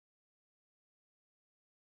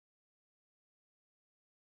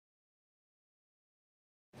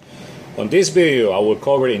On this video, I will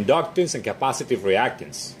cover inductance and capacitive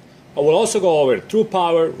reactance. I will also go over true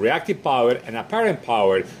power, reactive power, and apparent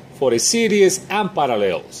power for the series and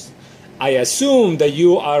parallels. I assume that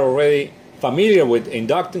you are already familiar with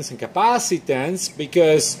inductance and capacitance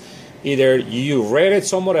because either you read it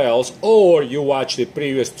somewhere else or you watched the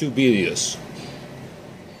previous two videos.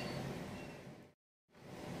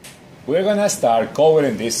 We're going to start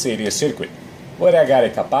covering this series circuit, where I got a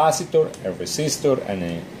capacitor, a resistor, and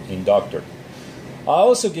an inductor. I'll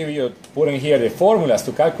also put in here the formulas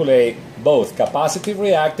to calculate both capacitive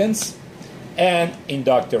reactance and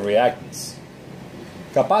inductive reactance.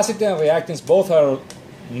 Capacitor and reactance both are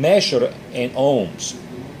measured in ohms.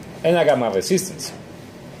 And I got my resistance.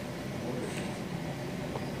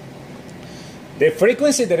 The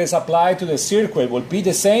frequency that is applied to the circuit will be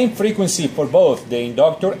the same frequency for both the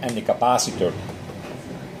inductor and the capacitor.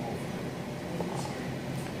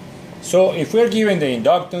 So if we're given the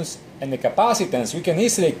inductance and the capacitance, we can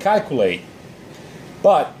easily calculate.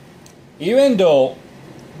 But even though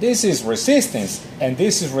this is resistance and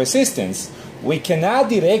this is resistance, we cannot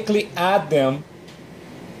directly add them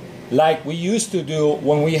like we used to do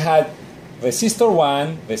when we had resistor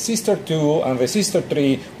 1, resistor 2, and resistor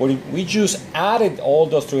 3, where we just added all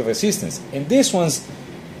those three resistance. In these ones,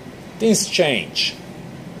 things change.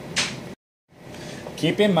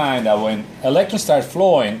 Keep in mind that when electrons start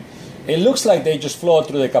flowing, it looks like they just flow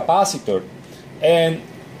through the capacitor, and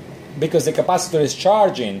because the capacitor is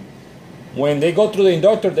charging, when they go through the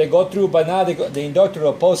inductor, they go through, but now the inductor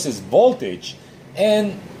opposes voltage,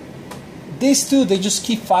 and these two, they just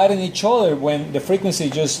keep fighting each other when the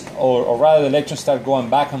frequency or rather the electrons start going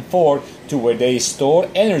back and forth to where they store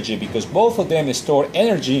energy, because both of them store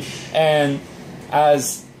energy, and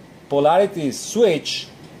as polarities switch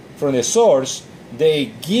from the source, they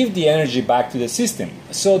give the energy back to the system.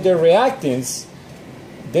 So the reactants,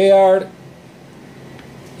 they are,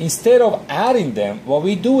 instead of adding them, what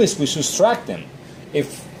we do is we subtract them.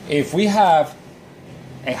 If we have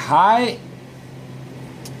a high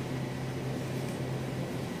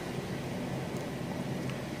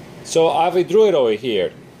So I withdrew it over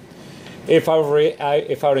here. If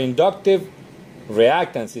our inductive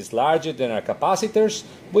reactance is larger than our capacitors,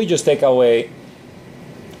 we just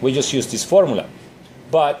use this formula.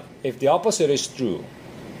 But if the opposite is true,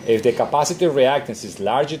 if the capacitive reactance is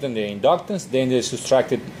larger than the inductance, then they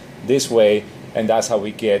subtract it this way, and that's how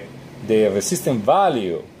we get the resistance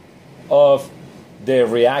value of the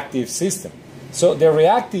reactive system. So the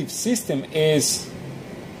reactive system is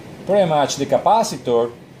pretty much the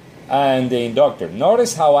capacitor and the inductor.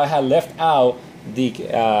 Notice how I had left out the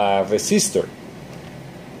resistor.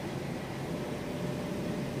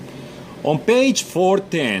 On page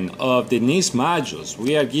 410 of the NIS modules,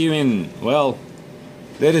 we are given, well,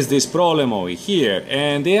 there is this problem over here,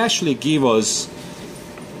 and they actually give us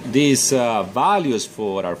these values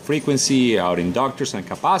for our frequency, our inductors, and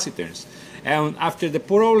capacitors. And after the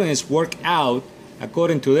problem is worked out,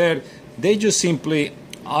 according to that, they just simply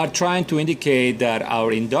are trying to indicate that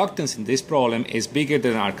our inductance in this problem is bigger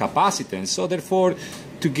than our capacitance. So therefore,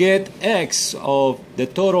 to get X of the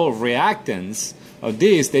total reactance of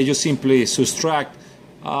this, they just simply subtract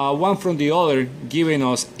one from the other, giving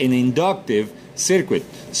us an inductive circuit.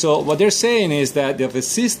 So what they're saying is that the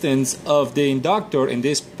resistance of the inductor in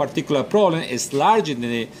this particular problem is larger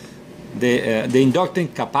than the inducting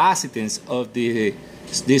capacitance of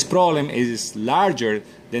this problem is larger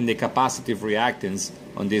than the capacitive reactance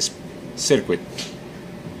on this circuit.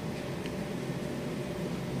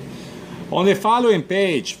 On the following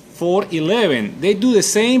page, 411, they do the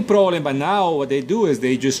same problem, but now what they do is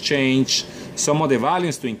they just change some of the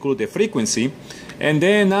values to include the frequency, and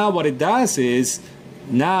then now what it does is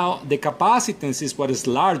now the capacitance is what is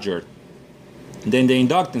larger than the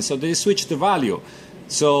inductance, so they switch the value.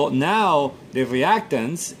 So now the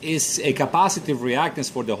reactance is a capacitive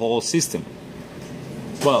reactance for the whole system.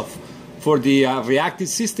 Well, for the reactive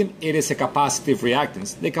system, it is a capacitive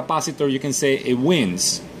reactance. The capacitor, you can say, it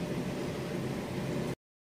wins.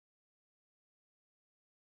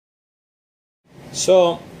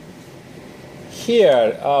 So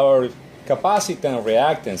here our capacitor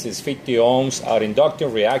reactance is 50 ohms, our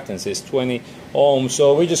inductive reactance is 20 ohms,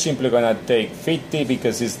 so we're just simply going to take 50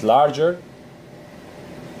 because it's larger.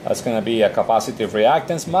 That's going to be a capacitive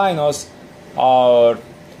reactance minus our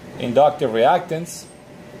inductive reactance.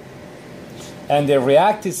 And the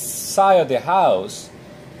reactive side of the house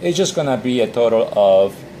is just going to be a total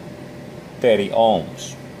of 30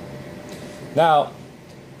 ohms. Now,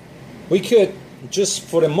 we could just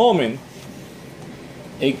for a moment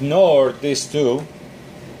ignore these two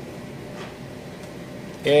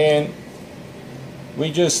and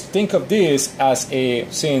we just think of this as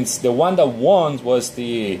since the one that won was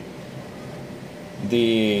the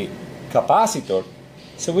capacitor,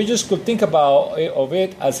 so we just could think of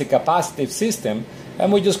it as a capacitive system,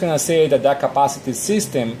 and we're just going to say that capacitive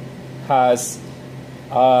system has,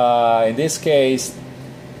 in this case,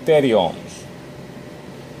 30 ohms.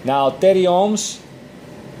 Now 30 ohms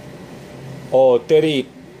or 30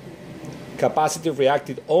 capacitive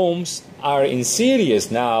reactive ohms are in series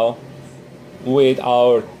now with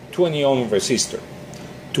our 20 ohm resistor.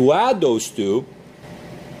 To add those two,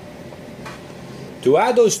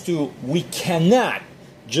 we cannot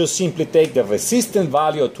just simply take the resistant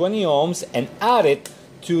value of 20 ohms and add it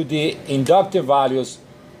to the inductive values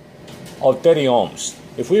of 30 ohms.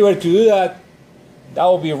 If we were to do that, that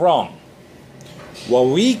would be wrong. What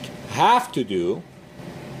we have to do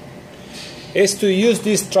is to use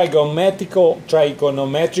this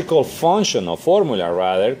trigonometrical function or formula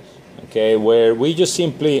rather, okay, where we just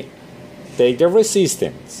simply take the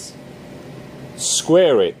resistance,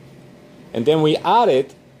 square it, and then we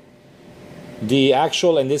added the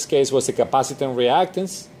actual, in this case was the capacitance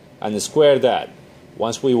reactance, and square that.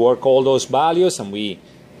 Once we work all those values and we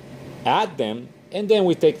add them, and then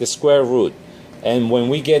we take the square root. And when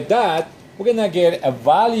we get that, we're going to get a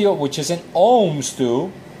value which is in ohms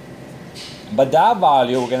too, but that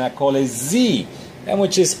value we're going to call it Z, and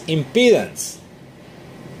which is impedance.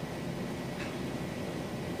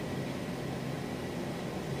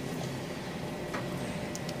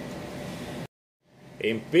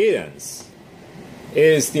 Impedance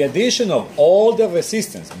is the addition of all the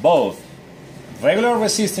resistance, both regular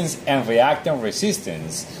resistance and reactant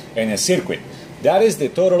resistance in a circuit. That is the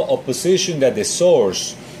total opposition that the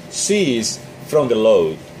source sees from the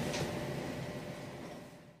load.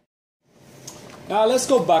 Now let's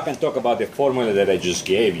go back and talk about the formula that I just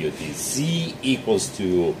gave you. The Z equals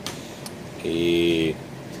to the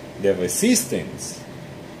resistance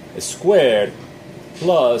squared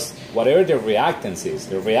plus whatever the reactance is.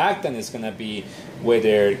 The reactant is going to be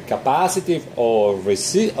whether capacitive or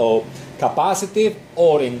capacitive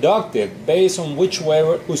or inductive, based on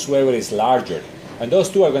whosoever is larger. And those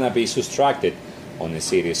two are going to be subtracted on a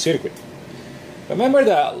series circuit. Remember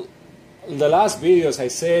that the last videos I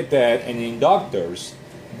said that in inductors,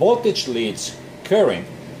 voltage leads current,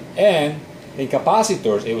 and in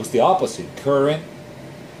capacitors it was the opposite. Current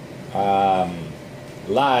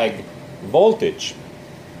lag voltage.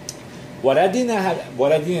 What I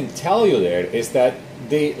didn't tell you there is that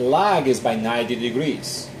the lag is by 90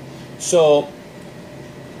 degrees. So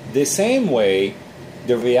the same way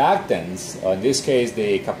the reactance, or in this case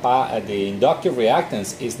the inductive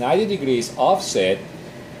reactance, is 90 degrees offset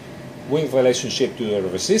with relationship to the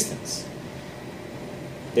resistance.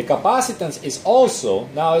 The capacitance is also,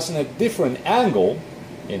 now it's in a different angle,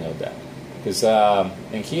 you know that, because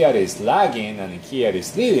in here is lagging and in here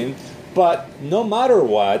is leading. But no matter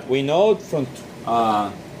what, we know from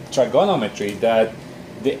trigonometry that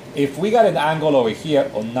if we got an angle over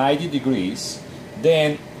here of 90 degrees,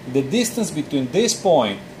 then the distance between this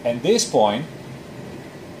point and this point,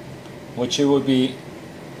 which it would be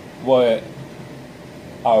what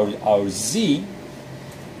our Z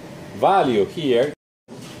value here.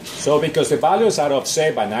 So because the values are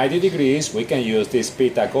offset by 90 degrees, we can use this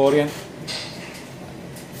Pythagorean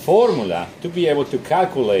formula to be able to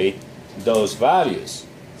calculate those values.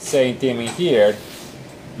 Same thing in here,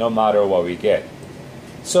 no matter what we get.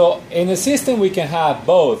 So in a system we can have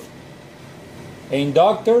both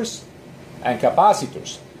inductors and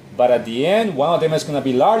capacitors, but at the end one of them is going to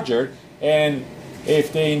be larger, and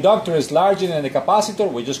if the inductor is larger than the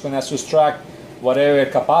capacitor, we're just going to subtract whatever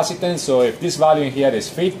capacitance. So if this value in here is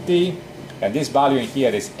 50 and this value in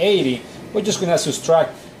here is 80, we're just going to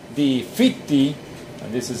subtract the 50,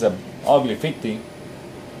 and this is a ugly 50.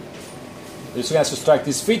 We're just going to subtract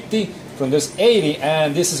this 50 from this 80,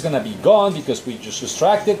 and this is going to be gone because we just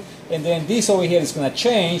subtracted. And then this over here is going to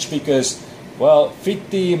change because, well,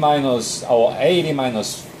 50 minus, or 80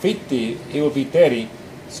 minus 50, it will be 30.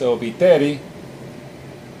 So it will be 30.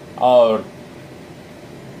 Our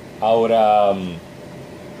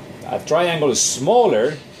triangle is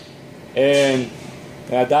smaller, and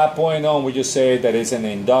at that point on, we just say that it's an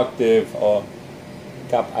inductive or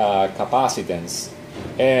capacitance,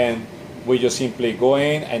 and we just simply go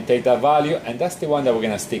in and take that value, and that's the one that we're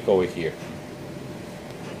going to stick over here.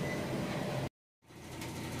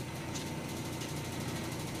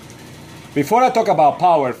 Before I talk about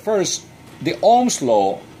power, first, the Ohm's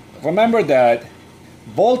law, remember that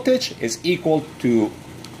voltage is equal to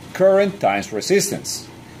current times resistance.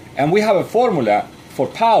 And we have a formula for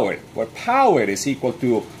power, where power is equal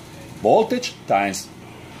to voltage times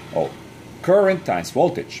current times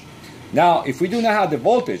voltage. Now, if we do not have the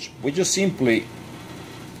voltage, we just simply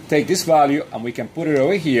take this value and we can put it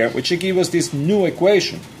over here, which should give us this new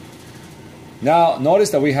equation. Now,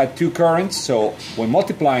 notice that we had two currents, so when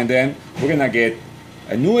multiplying them, we're going to get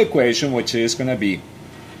a new equation, which is going to be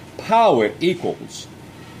power equals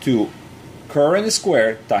to current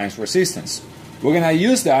squared times resistance. We're going to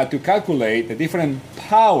use that to calculate the different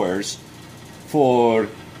powers for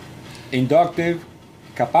inductive,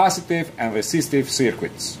 capacitive, and resistive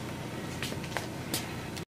circuits.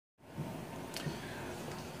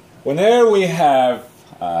 Whenever we have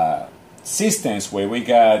systems where we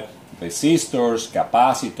got resistors,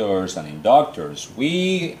 capacitors, and inductors,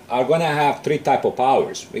 we are going to have three types of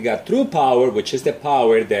powers. We got true power, which is the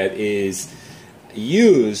power that is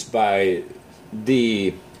used by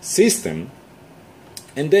the system,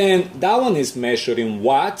 and then that one is measured in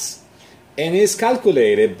watts and is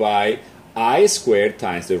calculated by I squared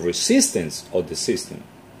times the resistance of the system.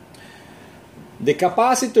 The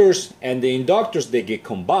capacitors and the inductors, they get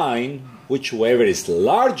combined, whichever is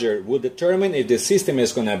larger will determine if the system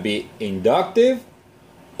is going to be inductive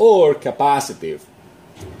or capacitive.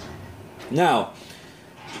 Now,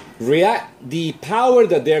 the power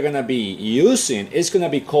that they're going to be using is going to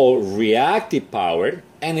be called reactive power,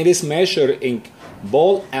 and it is measured in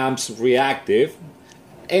volt amps reactive,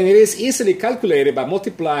 and it is easily calculated by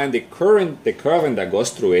multiplying the current that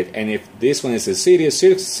goes through it, and if this one is a series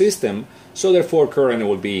system, so therefore current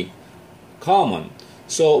will be common.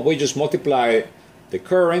 So we just multiply the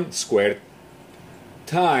current squared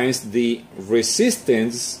times the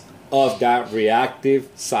resistance of that reactive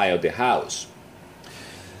side of the house.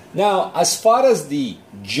 Now, as far as the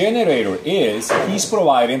generator is, he's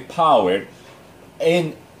providing power,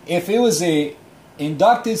 and if it was a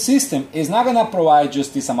inductive system, it's not going to provide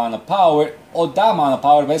just this amount of power or that amount of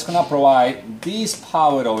power, but it's going to provide this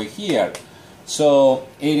power over here. So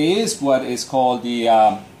it is what is called the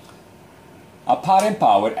apparent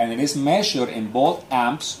power, and it is measured in volt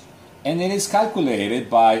amps, and it is calculated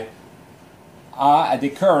by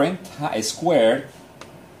the current squared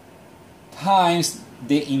times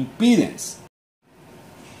the impedance.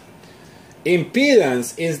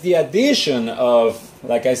 Impedance is the addition of,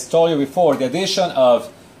 like I told you before, the addition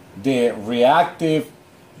of the reactive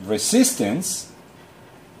resistance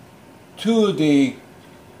to the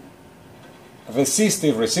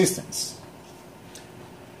resistive resistance.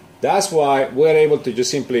 That's why we're able to just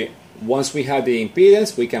simply, once we have the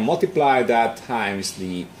impedance, we can multiply that times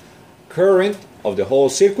the current of the whole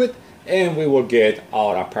circuit, and we will get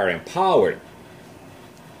our apparent power.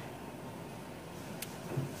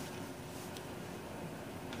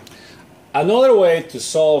 Another way to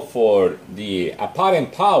solve for the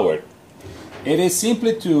apparent power, it is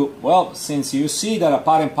simply to, well, since you see that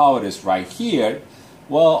apparent power is right here,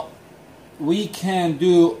 well, we can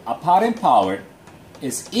do apparent power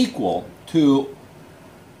is equal to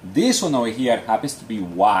this one over here, happens to be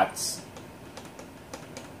watts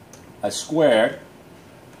squared,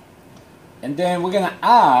 and then we're going to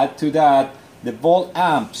add to that the volt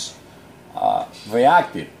amps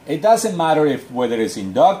reactive. It doesn't matter if whether it's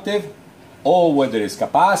inductive or whether it's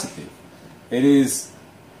capacitive. It is,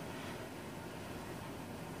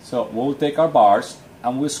 so we'll take our bars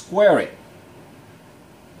and we'll square it.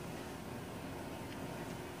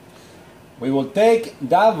 We will take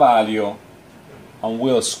that value and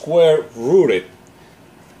we'll square root it.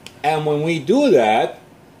 And when we do that,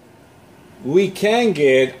 we can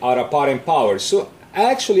get our apparent power. So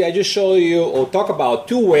actually I just show you or talk about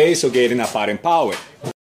two ways of getting apparent power.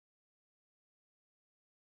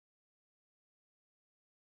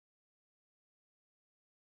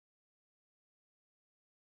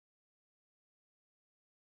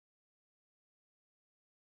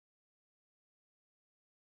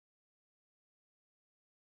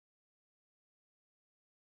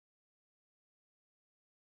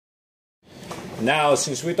 Now,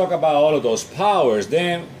 since we talk about all of those powers,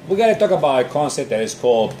 then we got to talk about a concept that is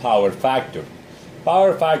called power factor.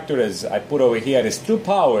 Power factor, as I put over here, is true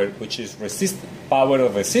power, which is power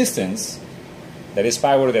of resistance, that is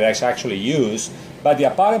power that is actually used, but the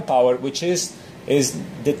apparent power, which is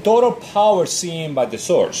the total power seen by the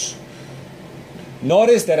source.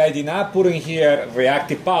 Notice that I did not put in here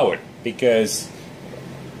reactive power, because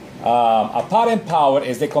apparent power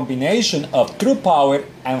is the combination of true power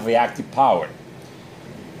and reactive power.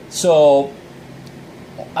 So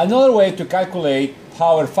another way to calculate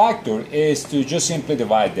power factor is to just simply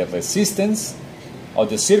divide the resistance of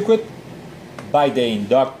the circuit by the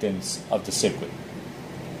inductance of the circuit.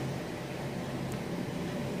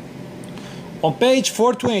 On page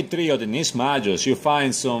 423 of the NIST modules, you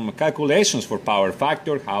find some calculations for power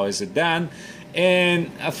factor, how is it done,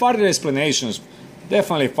 and further explanations,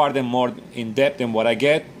 definitely further more in depth than what I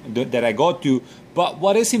go to. But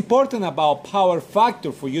what is important about power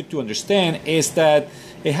factor for you to understand is that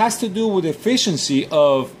it has to do with efficiency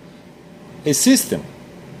of a system.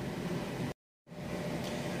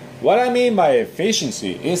 What I mean by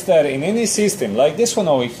efficiency is that in any system, like this one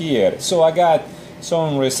over here, so I got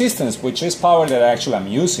some resistance, which is power that actually I'm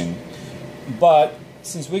using, but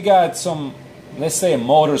since we got some, let's say,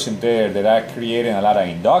 motors in there that are creating a lot of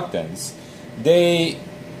inductance, they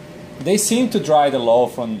seem to drive the load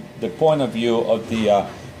from the point of view of the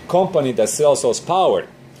company that sells us power,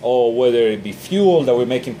 or whether it be fuel that we're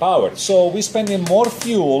making power. So we're spending more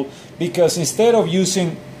fuel because instead of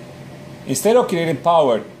creating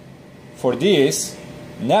power for this,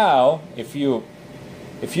 now if you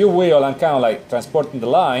will, and kind of like transporting the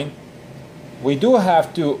line, we do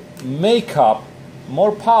have to make up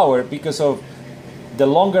more power because of the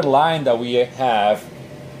longer line that we have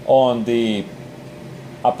on the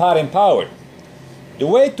apparent power. The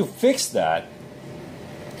way to fix that,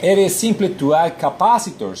 it is simply to add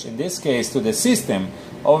capacitors, in this case to the system,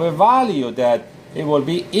 of a value that it will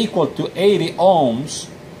be equal to 80 ohms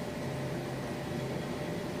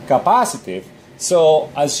capacitive.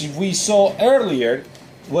 So as we saw earlier,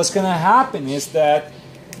 what's going to happen is that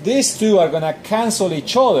these two are going to cancel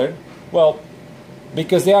each other, well,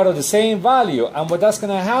 because they are of the same value. And what that's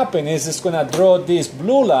going to happen is it's going to draw this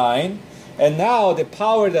blue line, and now the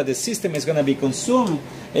power that the system is going to be consumed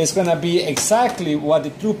is going to be exactly what the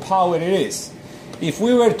true power it is. If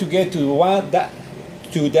we were to get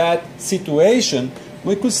to that situation,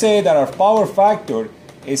 we could say that our power factor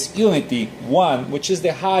is unity 1, which is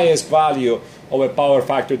the highest value of a power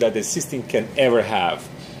factor that the system can ever have.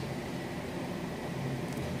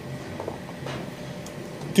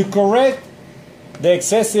 To correct the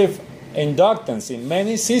excessive inductance in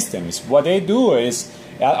many systems, what they do is,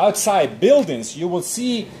 outside buildings, you will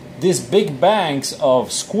see these big banks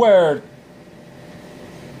of square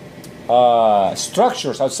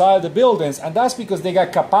structures outside the buildings, and that's because they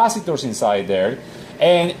got capacitors inside there.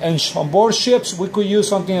 And on board ships, we could use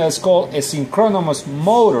something that's called a synchronous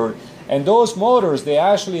motor, and those motors, they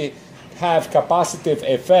actually have capacitive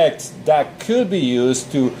effects that could be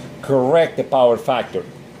used to correct the power factor.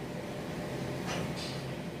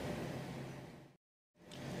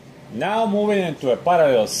 Now moving into a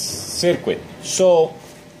parallel circuit. So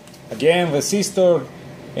again, resistor,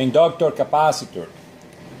 inductor, capacitor.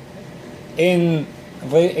 In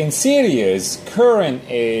series, current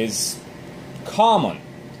is common,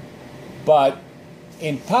 but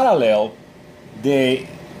in parallel, the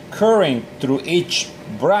current through each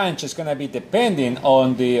branch is going to be depending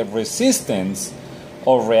on the resistance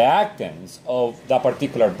or reactance of that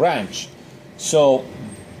particular branch. So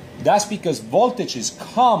that's because voltage is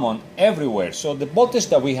common everywhere. So the voltage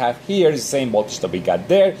that we have here is the same voltage that we got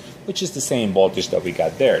there, which is the same voltage that we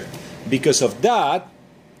got there. Because of that,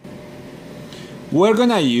 we're going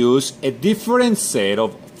to use a different set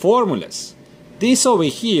of formulas. These over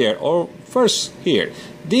here, or first here,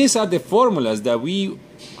 these are the formulas that we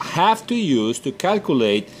have to use to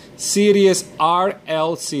calculate series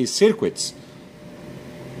RLC circuits.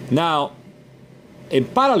 Now, in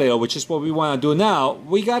parallel, which is what we want to do now,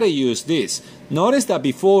 we got to use this. Notice that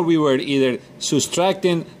before we were either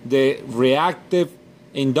subtracting the reactive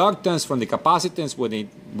inductance from the capacitance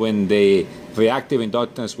when the reactive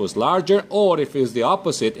inductance was larger, or if it's the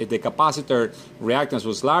opposite, if the capacitor reactance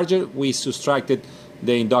was larger, we subtracted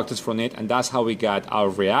the inductance from it, and that's how we got our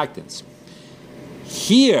reactance.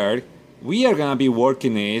 Here, we are going to be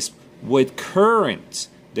working with currents,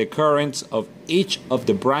 the currents of each of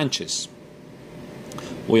the branches.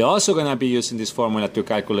 We're also going to be using this formula to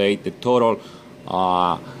calculate the total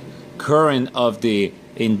current of the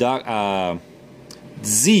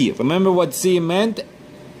Z. Remember what Z meant?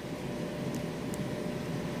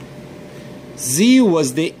 Z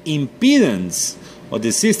was the impedance of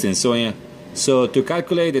the system. So to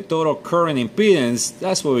calculate the total current impedance,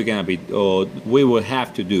 that's what we're going to be, we will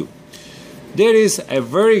have to do. There is a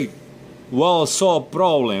very well solved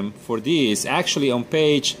problem for this, actually on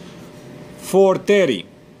page 430,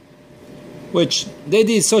 which they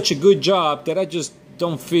did such a good job that I just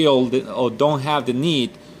don't feel or don't have the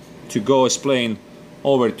need to go explain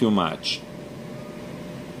over too much.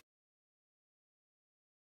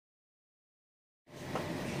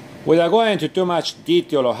 Without going into too much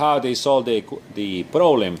detail of how they solved the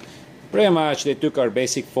problem, pretty much they took our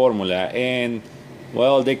basic formula and,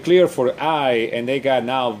 well, they cleared for I, and they got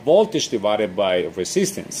now voltage divided by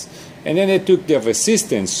resistance. And then they took the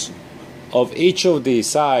resistance of each of the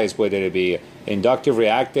sides, whether it be inductive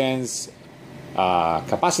reactance,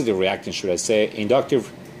 capacitive reactance, should I say, inductive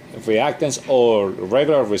reactance, or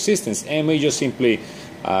regular resistance, and we just simply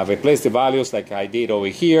replace the values like I did over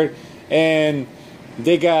here. And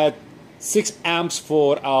they got 6 amps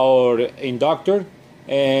for our inductor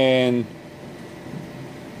and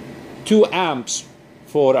 2 amps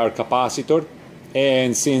for our capacitor.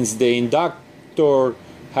 And since the inductor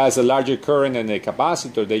has a larger current than the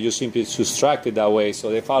capacitor, they just simply subtract it that way. So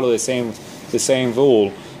they follow the same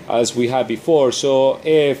rule as we had before. So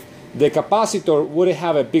if the capacitor would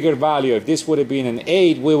have a bigger value, if this would have been an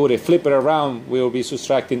 8, we would have flipped it around. We will be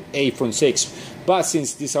subtracting 8 from 6. But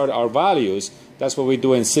since these are our values, that's what we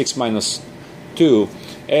do in 6 minus 2.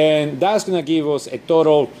 And that's going to give us a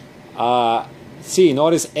total,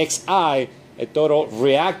 notice Xi, a total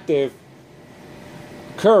reactive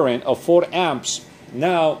current of 4 amps.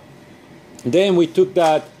 Now, then we took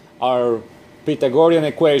our Pythagorean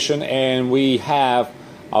equation, and we have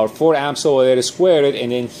our 4 amps over there squared,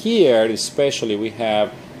 and then here especially we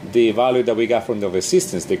have the value that we got from the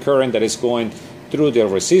resistance, the current that is going through the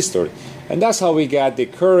resistor. And that's how we got the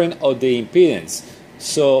current of the impedance.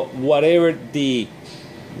 So whatever the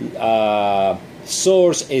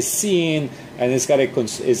source is seeing, and it's got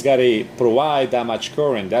to provide that much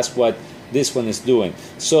current. That's what this one is doing.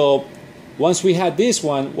 So once we had this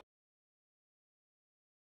one,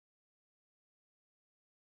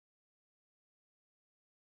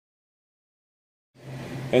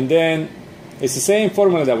 and then it's the same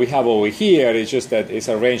formula that we have over here. It's just that it's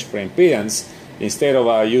arranged for impedance. Instead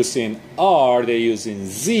of using R, they're using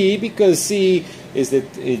Z, because Z is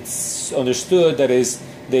that it's understood that is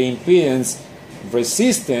the impedance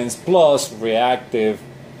resistance plus reactive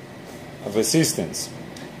resistance.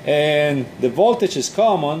 And the voltage is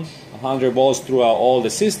common, 100 volts throughout all the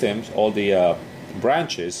systems, all the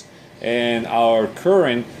branches, and our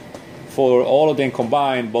current for all of them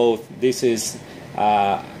combined, both, this is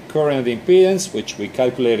current of the impedance, which we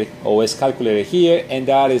calculated, always calculated here, and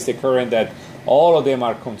that is the current that all of them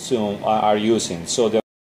are using. So the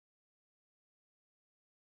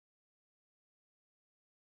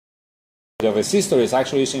resistor is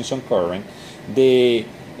actually using some current. The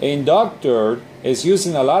inductor is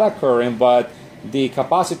using a lot of current, but the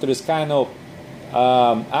capacitor is kind of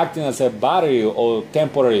acting as a battery or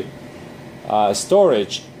temporary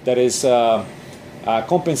storage that is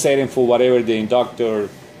compensating for whatever the inductor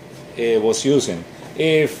was using.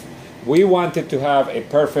 If we wanted to have a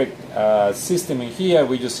perfect system in here,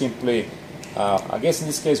 we just simply, I guess in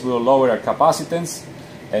this case, we'll lower our capacitance,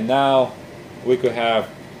 and now we could have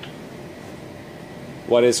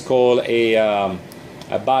what is called a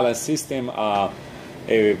balanced system, a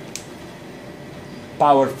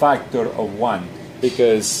power factor of 1,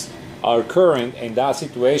 because our current in that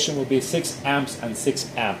situation will be 6 amps and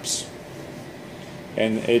 6 amps,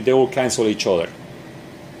 and they will cancel each other.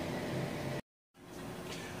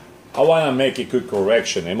 I want to make a quick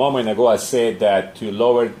correction. A moment ago I said that to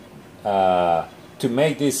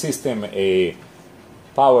make this system a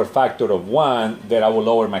power factor of 1, that I will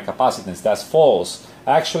lower my capacitance. That's false.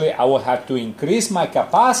 Actually, I will have to increase my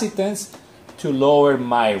capacitance to lower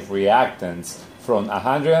my reactance from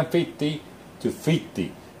 150 to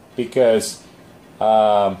 50, because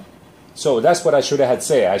so that's what I should have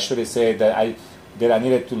said. I should have said that I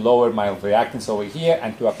needed to lower my reactance over here,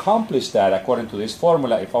 and to accomplish that, according to this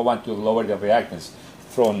formula, if I want to lower the reactance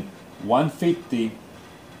from 150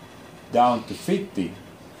 down to 50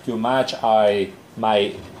 to match our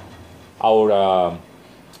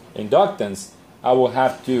inductance, I will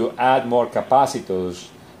have to add more capacitors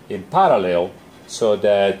in parallel, so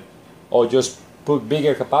that, or just put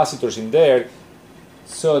bigger capacitors in there,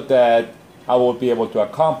 so that I will be able to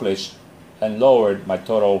accomplish and lower my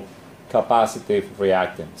total capacitive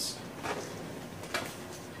reactance.